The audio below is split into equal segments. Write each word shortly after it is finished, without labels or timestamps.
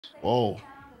Whoa.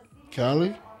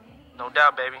 Cali? No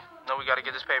doubt, baby. No, we gotta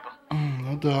get this paper.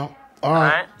 No doubt. All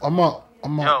right. I'm up.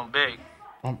 Yo, big.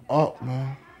 I'm up,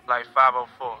 man. Like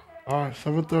 5:04. All right,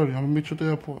 7:30. I'm gonna meet you at the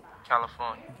airport.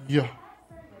 California. Yeah.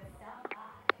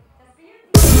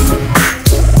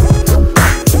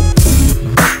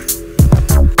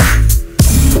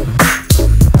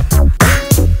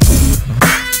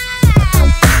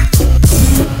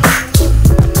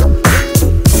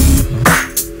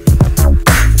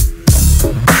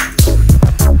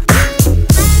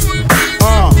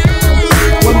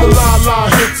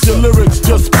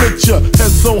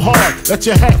 Head so hard that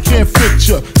your hat can't fit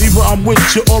ya. Either I'm with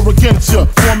ya or against ya.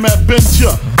 Format bent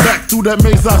ya. Back through that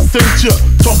maze I sent ya.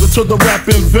 Talking to the rap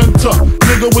inventor.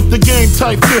 Nigga with the game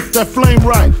type fifth, that flame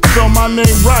right. Spell my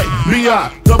name right.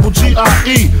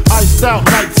 B-I-double-G-I-E. Iced out,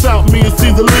 lights out, me and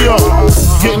Caesar Leo.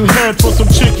 Getting head for some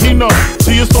chick he know.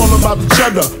 See, it's all about the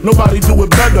cheddar. Nobody do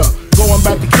it better. Going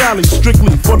back to Cali,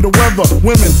 strictly for the weather,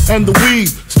 women, and the weed.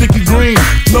 Sticky green,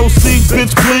 no seeds,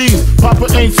 bitch, please.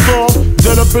 Papa ain't soft,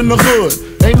 dead up in the hood.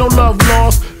 Ain't no love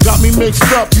lost, got me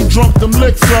mixed up. You drunk them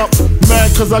licks up.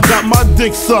 Mad cause I got my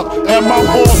dick sucked and my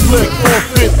balls licked.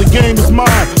 Forfeit, the game is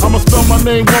mine. I'ma spell my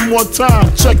name one more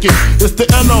time. Check it, it's the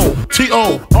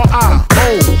N-O-T-O-R-I-O-U-S.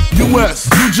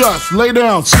 You just lay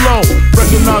down slow.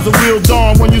 Recognize a real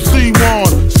dawn when you see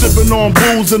one. Sipping on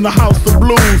booze in the house of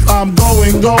blues. I'm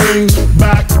going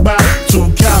back to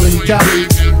Cali.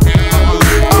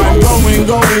 I'm going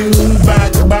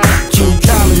back to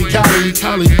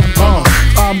Cali.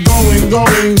 I'm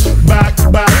going back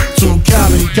to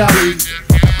Cali.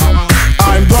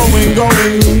 I'm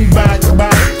going back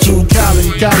to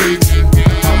Cali.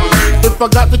 If I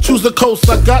got to choose the coast,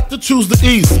 I got to choose the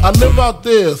east. I live out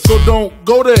there, so don't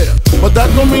go there. But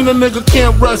that don't mean a nigga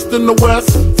can't rest in the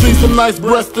west. See some nice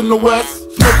breasts in the west.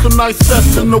 Smoke some nice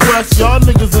sets in the west. Y'all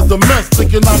niggas is a mess,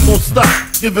 thinking I'm gon' stop.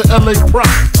 Giving LA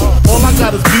props. All I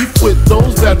got is beef with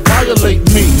those that violate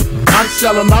me. I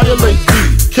shall annihilate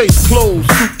thee. Case closed,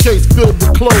 suitcase filled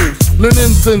with clothes.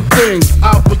 Linens and things,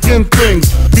 I'll begin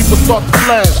things. People start to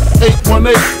flash.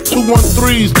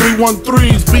 818-213s,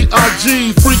 313s,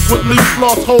 B.I.G. Frequently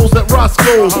lost holes at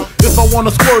Roscoe's. If I want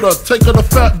a squirter, take her to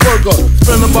Fat Burger.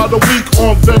 Spend about a week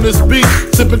on Venice Beach,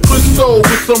 sipping Crisco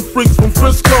with some freaks from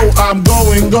Frisco. I'm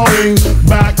going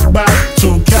back to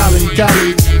Cali.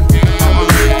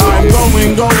 I'm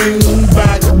going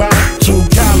back to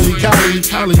Cali.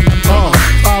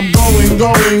 I'm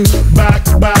going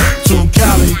back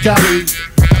to Cali.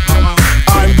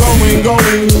 I'm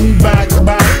going back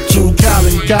to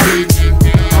Cali.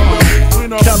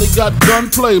 Cali got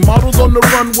gunplay, models on the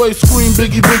runway scream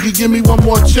Biggie, Biggie, give me one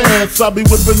more chance. I'll be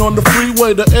whipping on the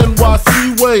freeway, the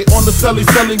NYC way. On the celly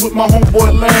with my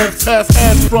homeboy Lance. Pass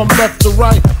ass from left to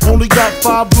right. Only got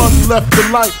 5 blunts left to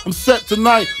light. I'm set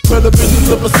tonight. Better bitches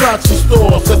at Versace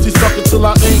store. Says she suck it till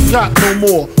I ain't got no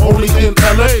more. Only in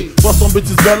LA. Bust on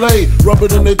bitches ballet. Rub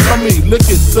it in their tummy. Lick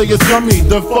it, say it's yummy.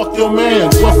 Then fuck your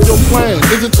man. What's your plan?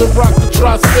 Is it to rock the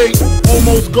tri-state?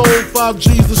 Almost gold, 5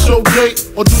 G's to show gate?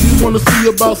 Or do you wanna see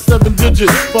about 7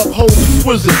 digits? Fuck hoes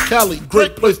exquisite. Cali,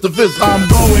 great place to visit. I'm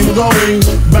going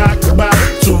back to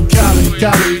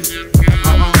Cali.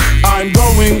 I'm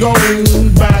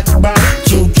going back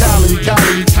to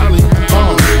Cali.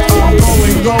 I'm going back to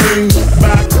Cali. I'm going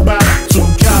back to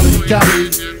Cali.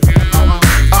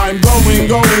 I'm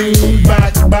going back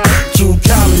to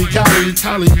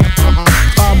Cali.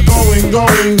 I'm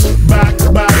going back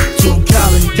to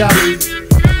Cali.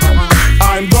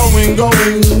 I'm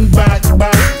going back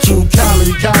to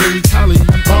Cali. I'm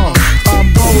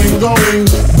going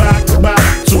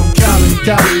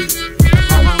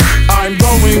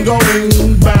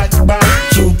back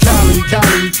to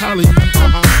Cali.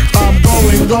 I'm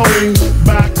going